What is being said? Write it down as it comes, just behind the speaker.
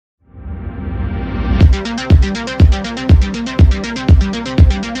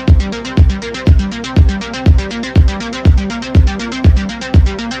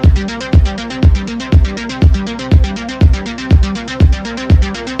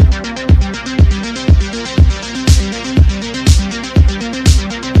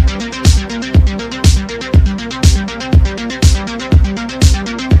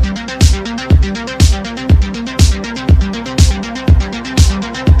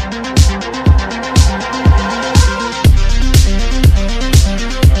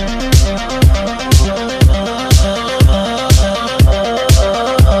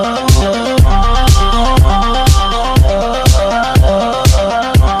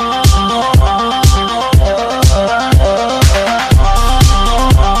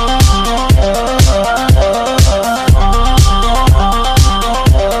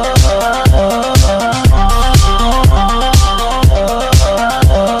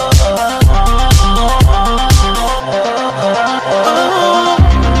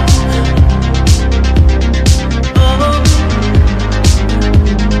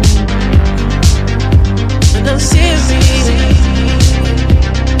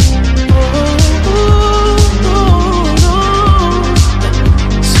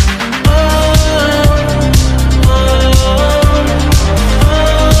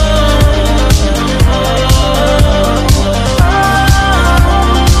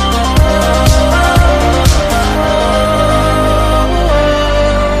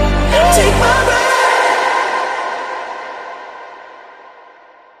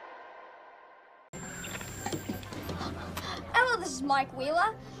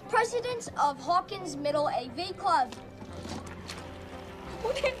President of Hawkins Middle AV Club.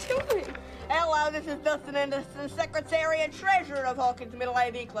 What are you doing? Hello, this is Dustin Anderson, Secretary and Treasurer of Hawkins Middle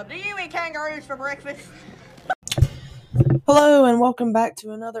AV Club. Do you eat kangaroos for breakfast? Hello, and welcome back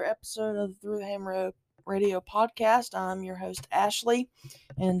to another episode of the Through the Hammer Radio podcast. I'm your host, Ashley,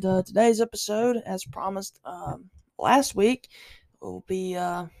 and today's episode, as promised last week, we'll be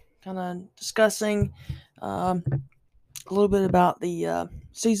kind of discussing a little bit about the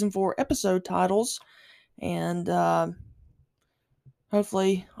Season 4 episode titles, and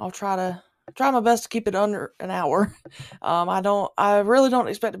hopefully I'll try my best to keep it under an hour. I really don't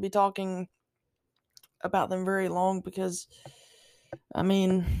expect to be talking about them very long because, I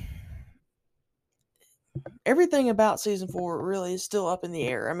mean, everything about Season 4 really is still up in the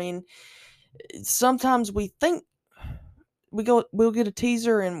air. I mean, sometimes we think we'll get a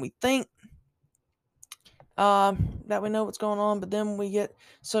teaser and we think that we know what's going on, but then we get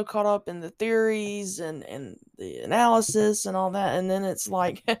so caught up in the theories and the analysis and all that, and then it's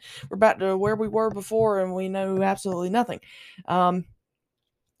like we're back to where we were before and we know absolutely nothing. But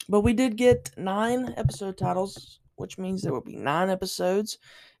we did get 9 episode titles, which means there will be 9 episodes,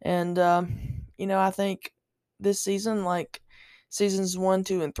 and I think this season, like seasons 1,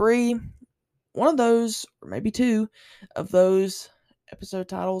 2, and 3, one of those, or maybe 2 of those episode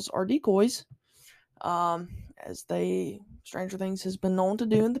titles are decoys. As Stranger Things has been known to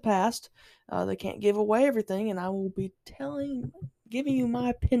do in the past. They can't give away everything, and I will be giving you my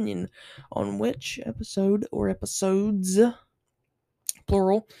opinion on which episode or episodes,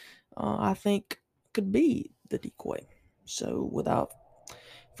 plural, I think could be the decoy. So, without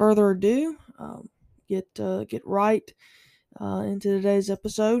further ado, get right into today's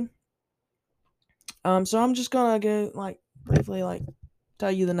episode. So I'm just gonna go briefly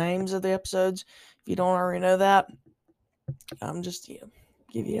tell you the names of the episodes if you don't already know that. Just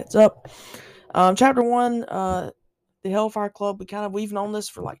give you a heads up. Chapter 1, the Hellfire Club. We've known this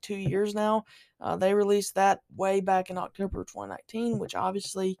for 2 years now. They released that way back in October 2019, which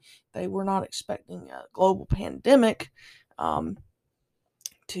obviously they were not expecting a global pandemic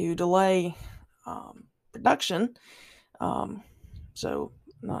to delay production. So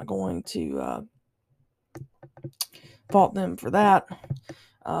I'm not going to fault them for that.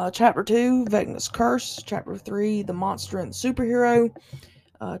 Chapter 2, Vecna's Curse. Chapter 3, The Monster and the Superhero.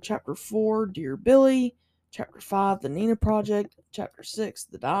 Chapter 4, Dear Billy. Chapter 5, The Nina Project. Chapter 6,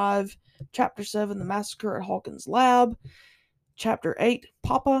 The Dive. Chapter 7, The Massacre at Hawkins Lab. Chapter 8,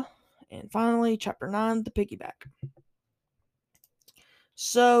 Papa. And finally, Chapter 9, The Piggyback.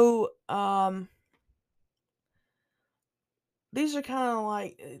 So, these are kind of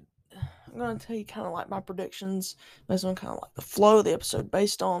I'm going to tell you kind of my predictions based on kind of the flow of the episode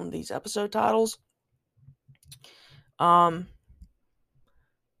based on these episode titles.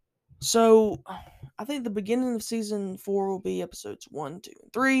 So I think the beginning of season 4 will be episodes 1, 2,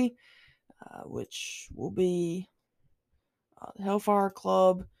 and 3, which will be the Hellfire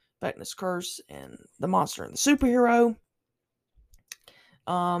Club, Vecna's Curse, and the Monster and the Superhero.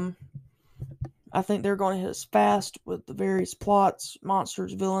 I think they're going to hit us fast with the various plots,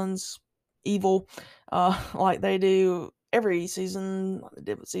 monsters, villains, evil, like they do every season, like they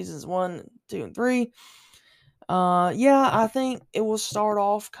did with seasons 1, 2, and 3. I think it will start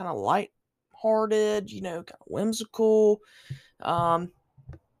off kind of light-hearted, kind of whimsical, some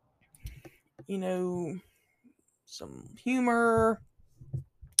humor, a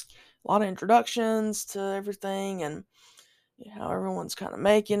lot of introductions to everything, and how everyone's kind of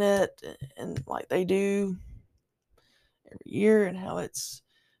making it, and like they do every year, and how it's,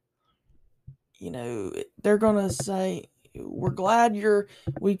 they're gonna say, we're glad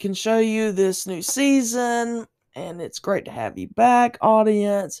we can show you this new season, and it's great to have you back,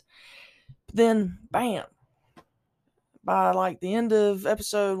 audience. But then, bam, by the end of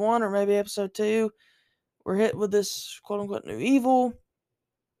episode 1 or maybe episode 2, we're hit with this quote-unquote new evil,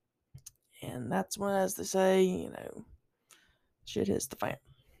 and that's when, as they say, shit hits the fan.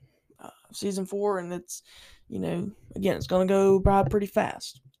 Season 4, and it's, again, it's going to go by pretty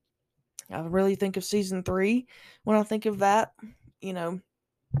fast. I really think of season 3 when I think of that.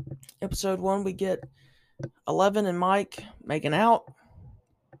 Episode 1, we get Eleven and Mike making out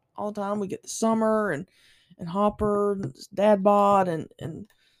all the time. We get the Summer and Hopper, and dad bod, and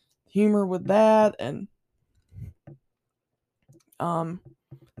humor with that, and the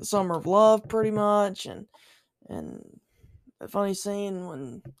Summer of Love, pretty much, and a funny scene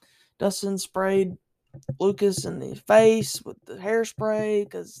when Dustin sprayed Lucas in the face with the hairspray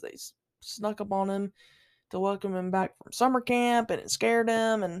because they snuck up on him to welcome him back from summer camp, and it scared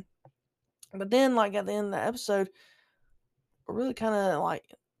him. But then, at the end of the episode, we're really kind of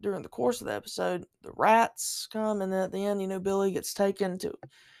during the course of the episode, the rats come, and then at the end, Billy gets taken to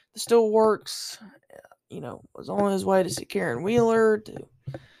the Steelworks. Was on his way to see Karen Wheeler to,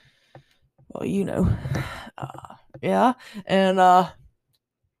 well, yeah, and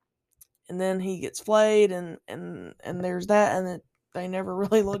then he gets flayed, and there's that, and they never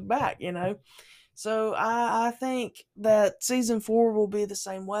really look back. So I think that season 4 will be the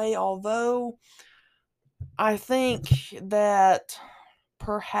same way, although I think that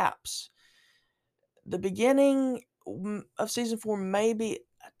perhaps the beginning of season 4 may be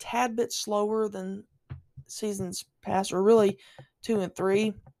a tad bit slower than seasons past, or really 2 and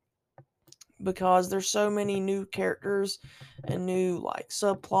 3, because there's so many new characters and new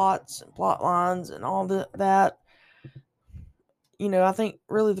subplots and plot lines and all that. I think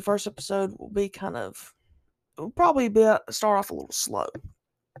really the first episode will probably start off a little slow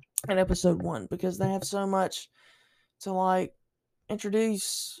in episode 1, because they have so much to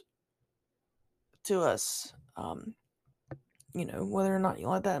introduce to us. Whether or not you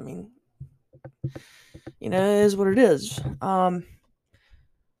like that, I mean, it is what it is.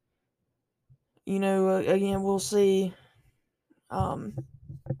 Again, we'll see. I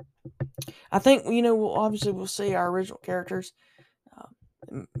think, we'll see our original characters,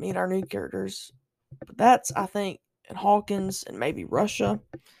 meet our new characters. But that's, I think, in Hawkins and maybe Russia.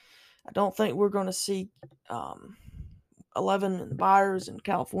 I don't think we're going to see 11 and Byers in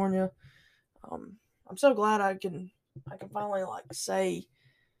California. I'm so glad I can finally say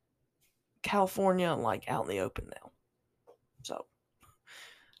California out in the open now. So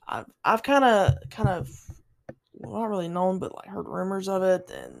I've kind of not really known, but heard rumors of it,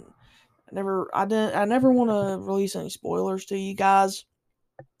 and I never want to release any spoilers to you guys.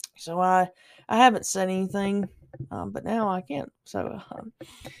 So I haven't said anything, but now I can. So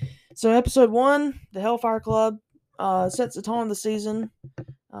episode 1, the Hellfire Club, sets the tone of the season,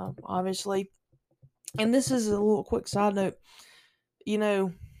 obviously. And this is a little quick side note.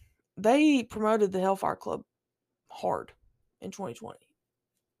 They promoted the Hellfire Club hard in 2020.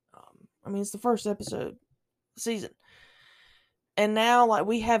 It's the first episode of the season. And now,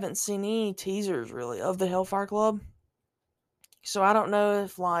 we haven't seen any teasers, really, of the Hellfire Club. So I don't know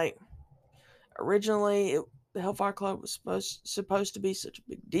if, originally the Hellfire Club was supposed to be such a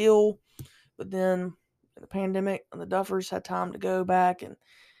big deal. But then, the pandemic, and the Duffers had time to go back and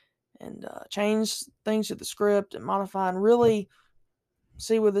change things to the script and modify and really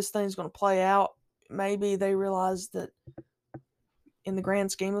see where this thing's going to play out. Maybe they realized that in the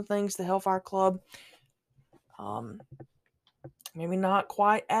grand scheme of things, the Hellfire Club, maybe not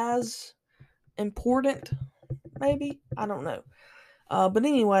quite as important, maybe. I don't know. But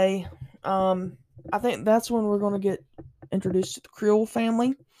anyway, I think that's when we're going to get introduced to the Creel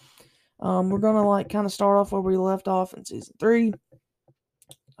family. We're going to kind of start off where we left off in season 3.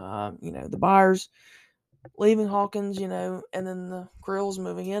 The Byers leaving Hawkins, and then the Creels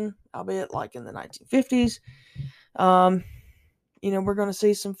moving in, albeit in the 1950s. We're going to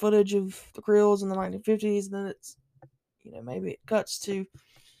see some footage of the Creels in the 1950s, and then it's, maybe it cuts to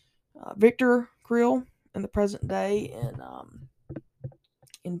Victor Creel in the present day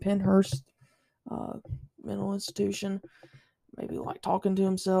in Penhurst mental institution, maybe talking to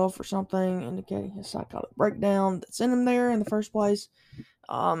himself or something, indicating his psychotic breakdown that sent him there in the first place.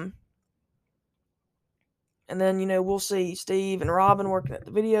 And then, we'll see Steve and Robin working at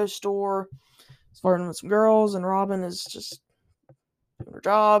the video store, flirting with some girls, and Robin is just doing her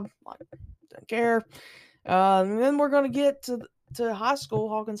job, doesn't care. And then we're going to get to high school,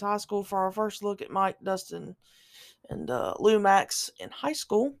 Hawkins High School, for our first look at Mike, Dustin, and Lou Max in high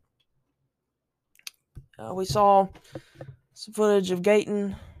school. We saw some footage of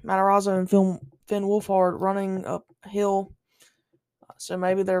Gaten, Matarazzo, and Finn Wolfhard running uphill. So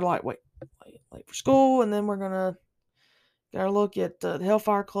maybe they're late for school, and then we're gonna get a look at the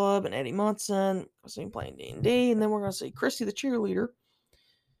Hellfire Club and Eddie Munson. We'll see him playing D&D, and then we're gonna see Christy the cheerleader,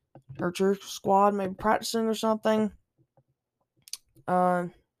 her church squad, maybe practicing or something.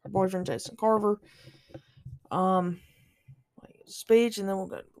 Her boyfriend Jason Carver. Speech, and then we'll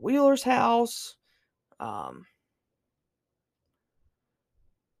go to Wheeler's house.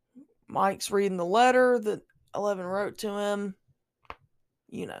 Mike's reading the letter that 11 wrote to him.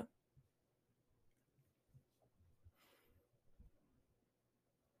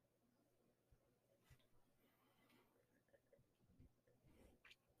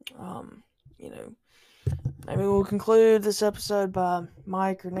 Maybe we'll conclude this episode by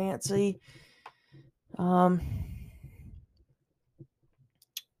Mike or Nancy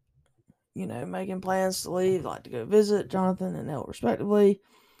making plans to leave, to go visit Jonathan and Elle respectively.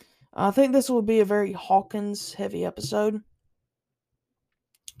 I think this will be a very Hawkins heavy episode.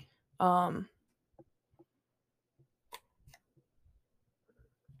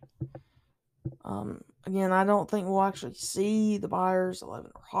 Again, I don't think we'll actually see the Byers,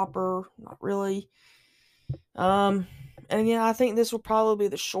 11, or Hopper. Not really. And again, I think this will probably be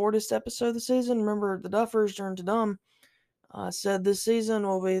the shortest episode of the season. Remember, the Duffers during to Dumb said this season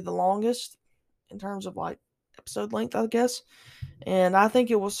will be the longest in terms of like episode length, I guess. And I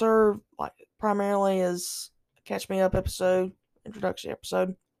think it will serve like primarily as a catch me up episode, introduction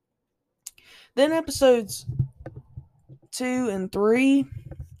episode. Then episodes 2 and 3,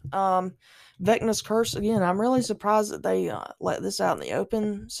 Vecna's Curse. Again, I'm really surprised that they let this out in the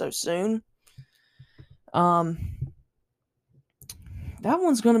open so soon. That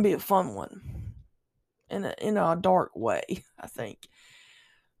one's going to be a fun one in a dark way, I think.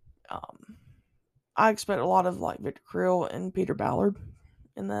 I expect a lot of like Victor Creel and Peter Ballard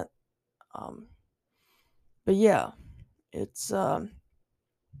in that. But yeah, it's I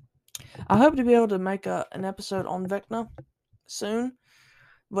hope to be able to make an episode on Vecna soon.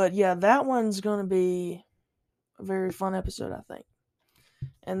 But yeah, that one's going to be a very fun episode, I think.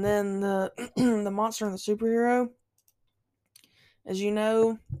 And then the the Monster and the Superhero. As you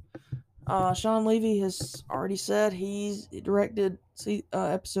know, Sean Levy has already said he's directed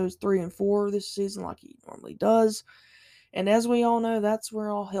episodes 3 and 4 this season like he normally does. And as we all know, that's where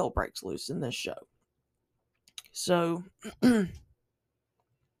all hell breaks loose in this show. So,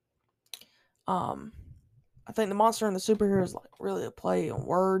 I think the Monster and the Superhero is like really a play on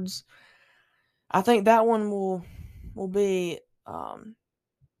words. I think that one will be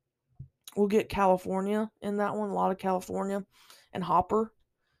we'll get California in that one, a lot of California and Hopper.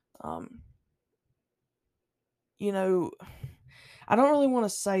 You know, I don't really want to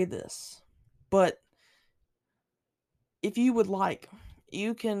say this, but if you would like,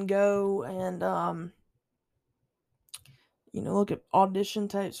 you can go and look at audition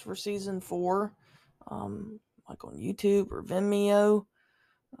tapes for season 4, like on YouTube or Vimeo.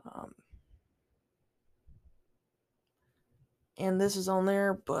 And this is on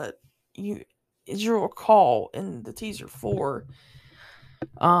there, but as you'll recall in the teaser 4,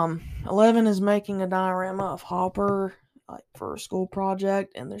 11 is making a diorama of Hopper like for a school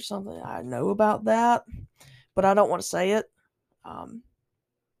project, and there's something I know about that, but I don't want to say it.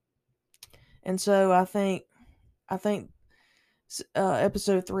 And so I think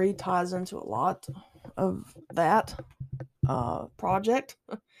episode 3 ties into a lot of that project.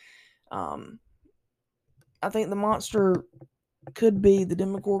 I think the monster could be the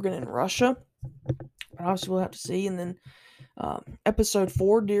Demogorgon in Russia, but obviously we'll have to see. And then episode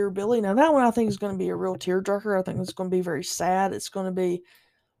 4, Dear Billy. Now that one I think is going to be a real tearjerker. I think it's going to be very sad. It's going to be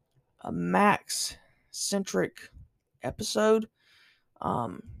a Max-centric episode.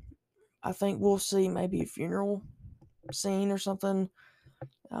 I think we'll see maybe a funeral scene or something.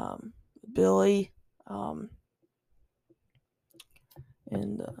 Billy, and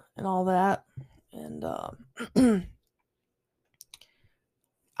all that, and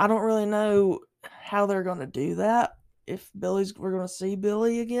I don't really know how they're going to do that. If we're going to see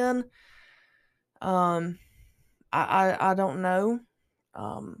Billy again, I don't know.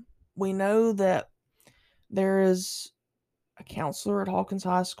 We know that there is a counselor at Hawkins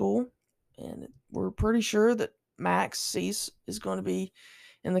High School, and we're pretty sure that Max Cease is going to be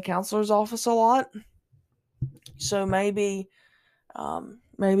in the counselor's office a lot. So maybe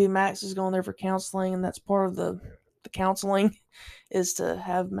Max is going there for counseling, and that's part of the counseling is to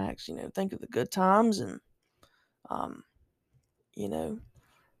have Max, think of the good times, and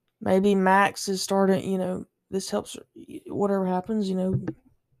maybe Max is starting, this helps her, whatever happens,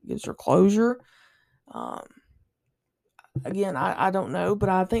 gives her closure. Again, I don't know, but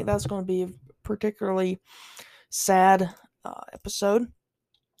I think that's going to be a particularly sad episode.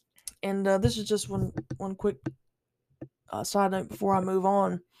 And this is just one quick side note before I move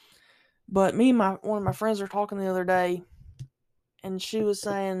on. But me and one of my friends were talking the other day, and she was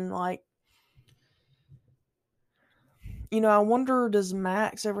saying, like, I wonder, does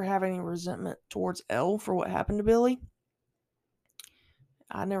Max ever have any resentment towards Elle for what happened to Billy?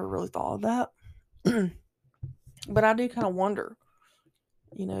 I never really thought of that. But I do kind of wonder,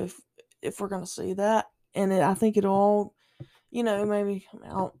 if we're going to see that. And I think it'll all, maybe come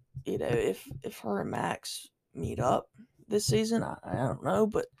out, if her and Max meet up this season. I don't know,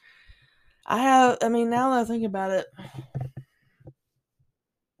 but now that I think about it,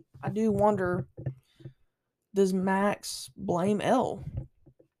 I do wonder, does Max blame Elle?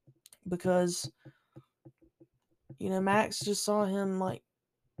 Because, Max just saw him, like,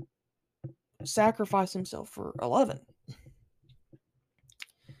 sacrifice himself for 11.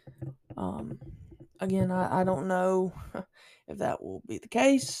 Again, I don't know if that will be the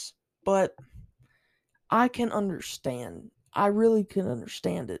case. but I can understand. I really can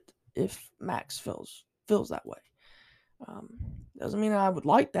understand it if Max feels that way. Doesn't mean I would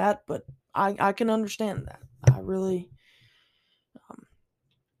like that, but I can understand that. I really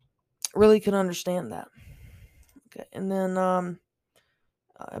can understand that. Okay, and then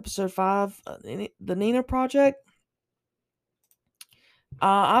episode 5, the Nina Project.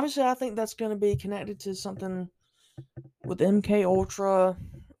 Obviously, I think that's going to be connected to something with MK Ultra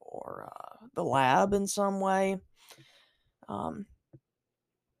or the lab in some way. I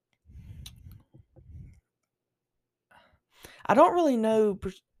don't really know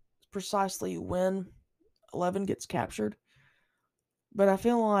precisely when 11 gets captured, but I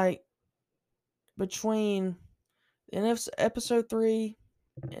feel like between episode 3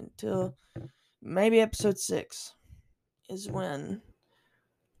 until maybe episode 6 is when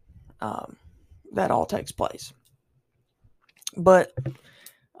that all takes place. But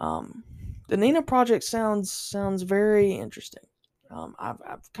the Nina Project sounds very interesting.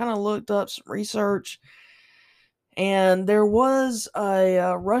 I've kind of looked up some research, and there was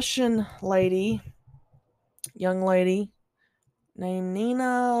a Russian young lady named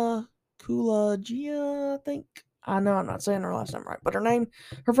Nina Kulagia, I think. I know I'm not saying her last name right, but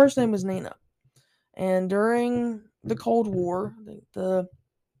her first name was Nina. And during the Cold War, I think the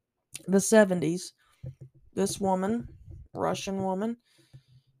 70s, this woman, Russian woman,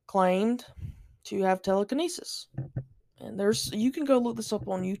 claimed to have telekinesis. And you can go look this up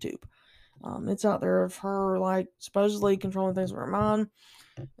on YouTube. It's out there of her like supposedly controlling things with her mind.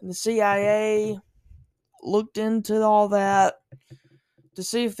 And the CIA looked into all that to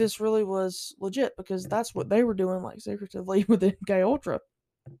see if this really was legit, because that's what they were doing, like secretively with MK Ultra.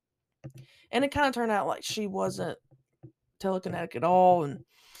 And it kind of turned out like she wasn't telekinetic at all, and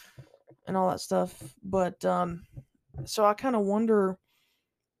all that stuff. But so I kind of wonder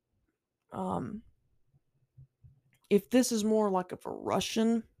if this is more like of a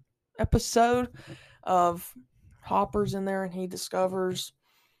Russian episode of Hopper's in there and he discovers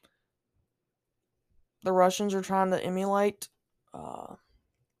the Russians are trying to emulate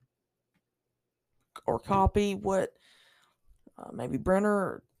or copy what maybe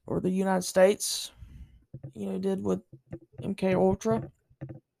Brenner or the United States, did with MK Ultra.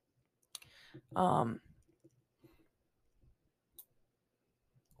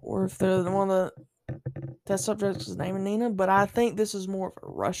 Or if they're one of the test subjects is named Nina, but I think this is more of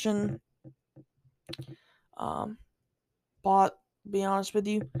a Russian plot, to be honest with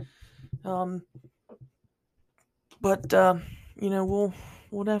you. But we'll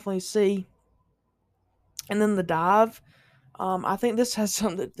definitely see. And then the dive, I think this is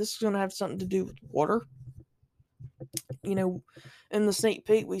going to have something to do with water. In the sneak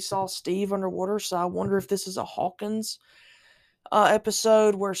peek we saw Steve underwater, so I wonder if this is a Hawkins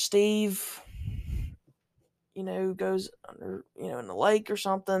episode where Steve goes under in the lake or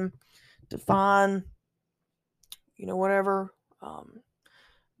something to find whatever.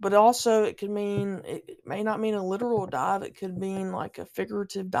 But also it may not mean a literal dive. It could mean like a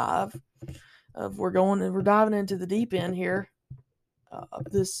figurative dive of we're diving into the deep end here of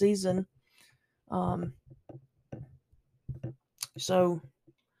this season. So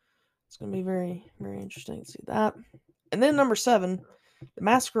it's going to be very, very interesting to see that. And then number 7, the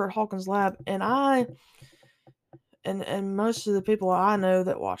Massacre at Hawkins Lab. And and most of the people I know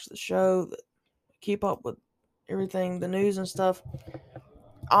that watch the show, that keep up with everything, the news and stuff,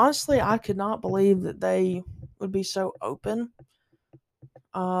 honestly, I could not believe that they would be so open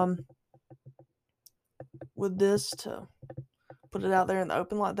with this, to put it out there in the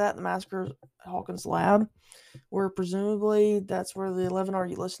open like that. The Massacre at Hawkins Lab, where presumably that's where the 11 Are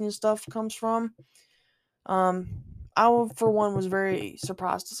You Listening stuff comes from. I, for one, was very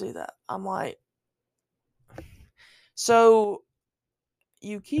surprised to see that. I'm like, so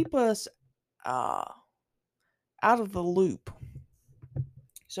you keep us out of the loop,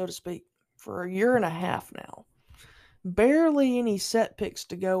 so to speak, for a year and a half now. Barely any set picks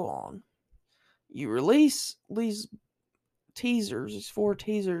to go on. You release these teasers, these 4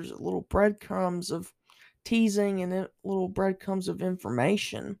 teasers, little breadcrumbs of teasing and little breadcrumbs of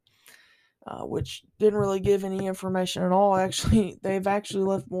information, which didn't really give any information at all. Actually, they've actually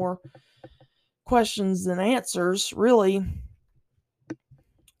left more questions than answers, really.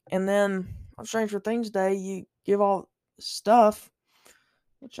 And then on Stranger Things Day, you give all the stuff,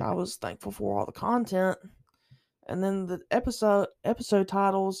 which I was thankful for, all the content, and then the episode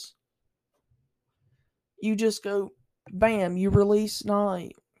titles, you just go bam, you release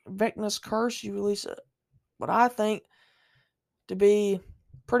Vecna's Curse, you release what I think to be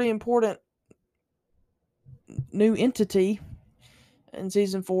pretty important new entity, in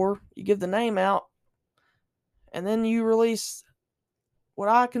season 4. You give the name out, and then you release what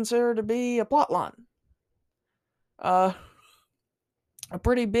I consider to be a plot line. A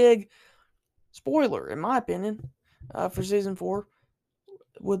pretty big spoiler, in my opinion, for season 4,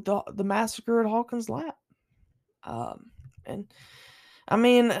 with the massacre at Hawkins Lab. And I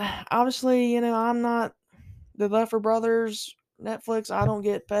mean, obviously, I'm not the Duffer Brothers, Netflix. I don't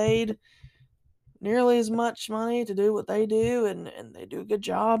get paid nearly as much money to do what they do, and they do a good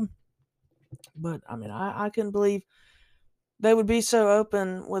job. But I mean, I couldn't believe they would be so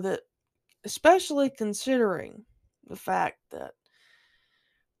open with it, especially considering the fact that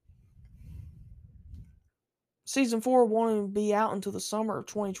season 4 won't even be out until the summer of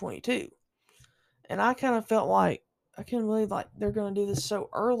 2022. And I kind of felt like I couldn't believe like they're going to do this so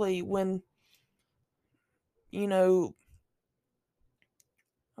early when,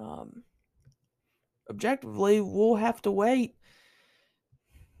 objectively we'll have to wait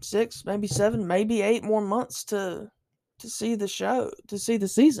 6, maybe 7, maybe 8 more months to see the show, to see the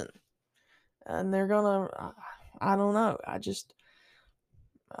season. And they're gonna, I don't know. I just,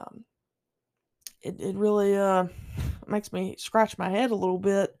 it really makes me scratch my head a little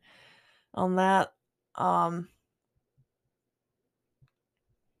bit on that,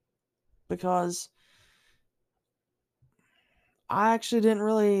 because I actually didn't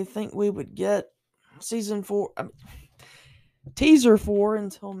really think we would get season 4, teaser 4,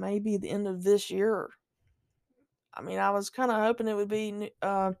 until maybe the end of this year. I mean, I was kind of hoping it would be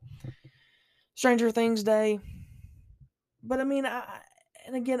Stranger Things Day. But I mean,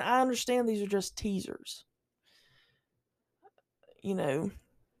 and again, I understand these are just teasers.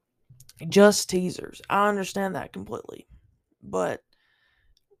 Just teasers. I understand that completely. But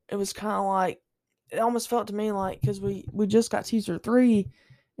it was kind of like, it almost felt to me like, because we just got teaser 3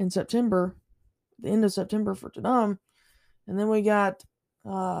 in September, the end of September for Tadam, and then we got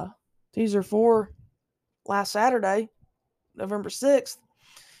teaser 4 last Saturday, November 6th,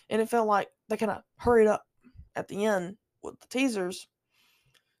 and it felt like they kind of hurried up at the end with the teasers.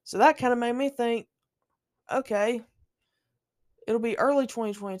 So that kind of made me think, okay, it'll be early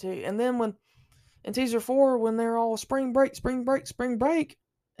 2022. And then when in teaser 4, when they're all spring break,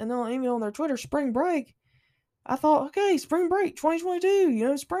 and they'll email on their Twitter, spring break, I thought, okay, spring break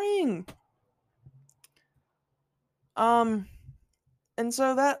 2022, spring. And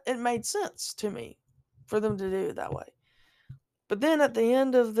so that it made sense to me for them to do it that way. But then at the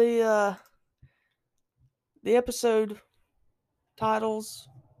end of the episode titles,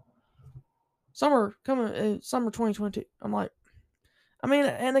 summer 2022, I'm like, I mean,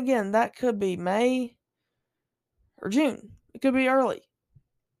 and again, that could be May or June. It could be early.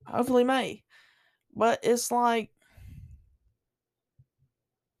 Hopefully May. But it's like,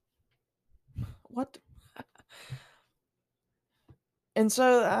 what? And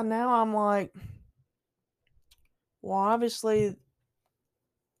so now I'm like, well, obviously,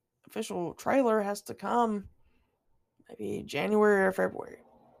 official trailer has to come maybe January or February.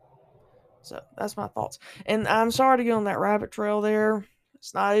 So that's my thoughts. And I'm sorry to go on that rabbit trail there.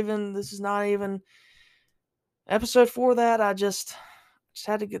 This is not even episode 4 that. I just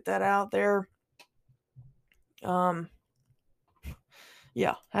had to get that out there.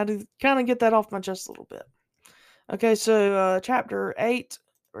 Yeah, had to kind of get that off my chest a little bit. Okay, so chapter 8,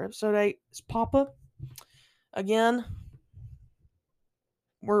 or episode 8, is Papa. Again,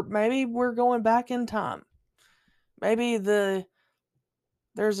 we're going back in time. Maybe there's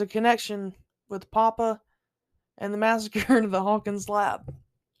a connection with Papa and the massacre of the Hawkins Lab.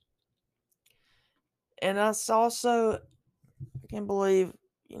 And that's also, I can't believe,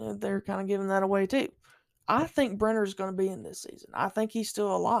 they're kind of giving that away too. I think Brenner's going to be in this season. I think he's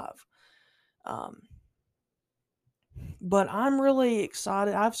still alive. But I'm really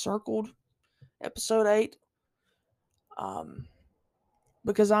excited. I've circled episode 8.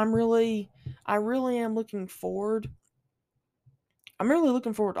 Because I really am looking forward. I'm really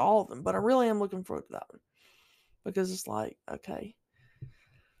looking forward to all of them, but I really am looking forward to that one. Because it's like, okay,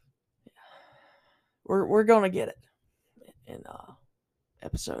 we're going to get it in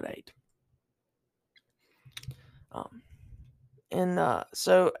episode 8.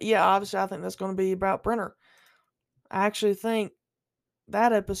 So yeah, obviously I think that's going to be about Brenner. I actually think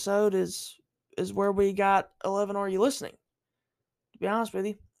that episode is where we got 11 Are You Listening? To be honest with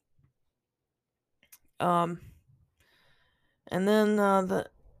you. And then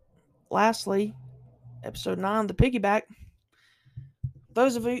lastly, episode 9, the piggyback.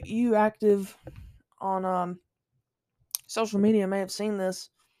 Those of you active on social media may have seen this.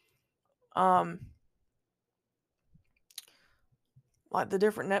 Like the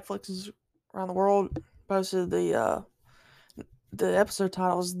different Netflixes around the world posted the the episode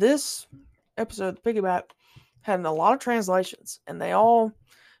titles, this episode, The Piggyback, had a lot of translations, and they all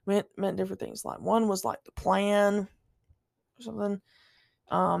meant different things. Like one was like the plan or something.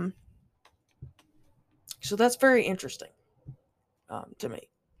 So that's very interesting to me.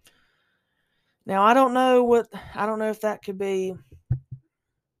 Now I don't know if that could be,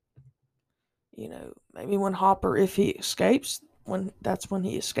 maybe when Hopper, if he escapes, when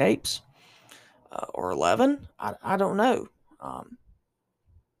he escapes, or 11. I don't know.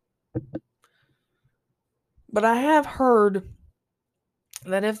 But I have heard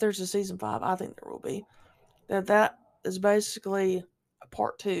that if there's a season 5, I think there will be, that is basically a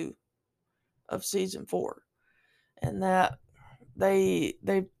part 2 of season 4, and that they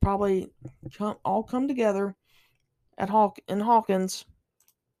probably all come together in Hawkins,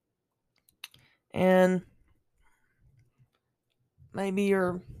 and maybe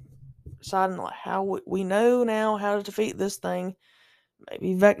you're deciding like how we know now how to defeat this thing.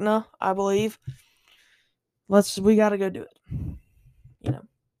 Maybe Vecna, I believe. We got to go do it.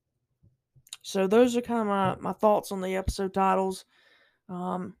 So those are kind of my thoughts on the episode titles.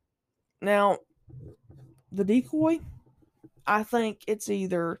 Now, the decoy, I think it's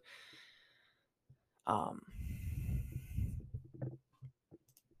either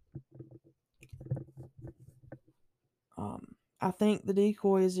I think the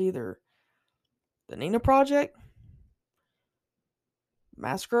decoy is either the Nina Project,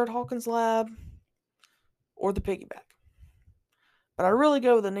 Massacre at Hawkins Lab, or the Piggyback. But I really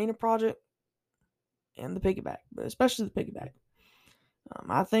go with the Nina Project and the Piggyback, but especially the Piggyback.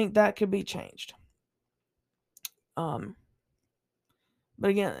 I think that could be changed. But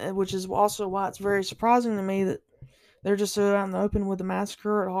again, which is also why it's very surprising to me that they're just so out in the open with the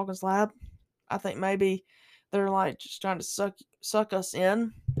Massacre at Hawkins Lab. I think maybe they're like just trying to suck us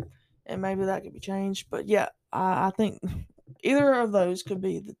in, and maybe that could be changed. But yeah, I think either of those could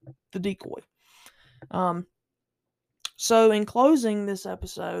be the decoy. So in closing this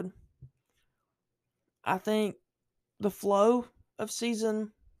episode, I think the flow of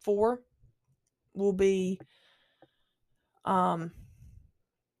season 4 will be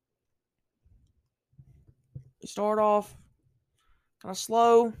we start off kind of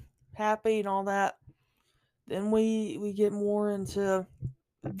slow, happy, and all that. Then we get more into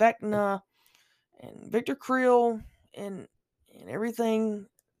Vecna and Victor Creel and everything,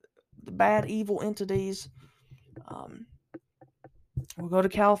 the bad, evil entities. We'll go to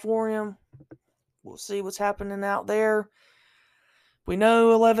California. We'll see what's happening out there. We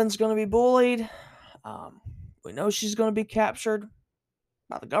know 11's going to be bullied. We know she's going to be captured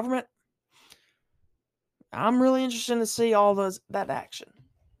by the government. I'm really interested to see all that action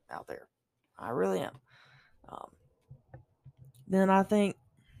out there. I really am. Then I think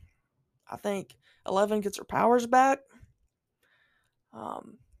 11 gets her powers back.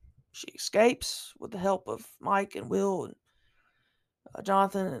 She escapes with the help of Mike and Will and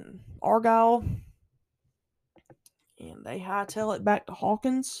Jonathan and Argyle, and they hightail it back to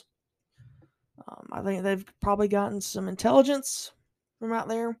Hawkins. I think they've probably gotten some intelligence from out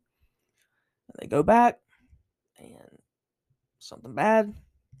there. And they go back, and something bad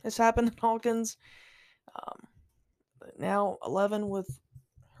has happened in Hawkins. But now 11 with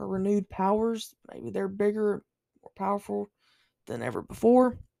her renewed powers, maybe they're bigger, more powerful than ever before,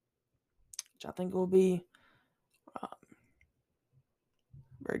 which I think will be a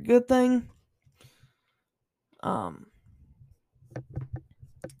very good thing. And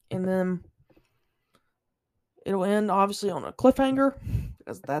then it'll end obviously on a cliffhanger,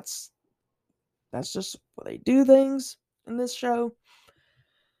 because that's just what they do things in this show.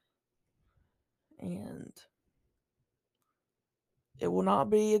 And it will not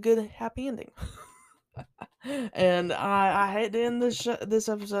be a good happy ending. And I hate to end this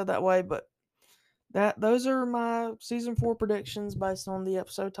episode that way, but those are my season 4 predictions based on the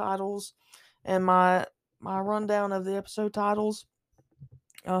episode titles and my rundown of the episode titles.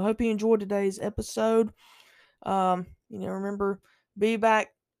 I hope you enjoyed today's episode. Remember, be back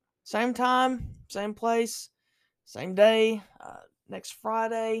same time, same place, same day, next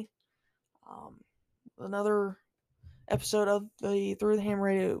Friday. Another episode of the Through the Ham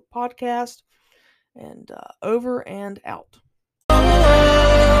Radio podcast. And over and out.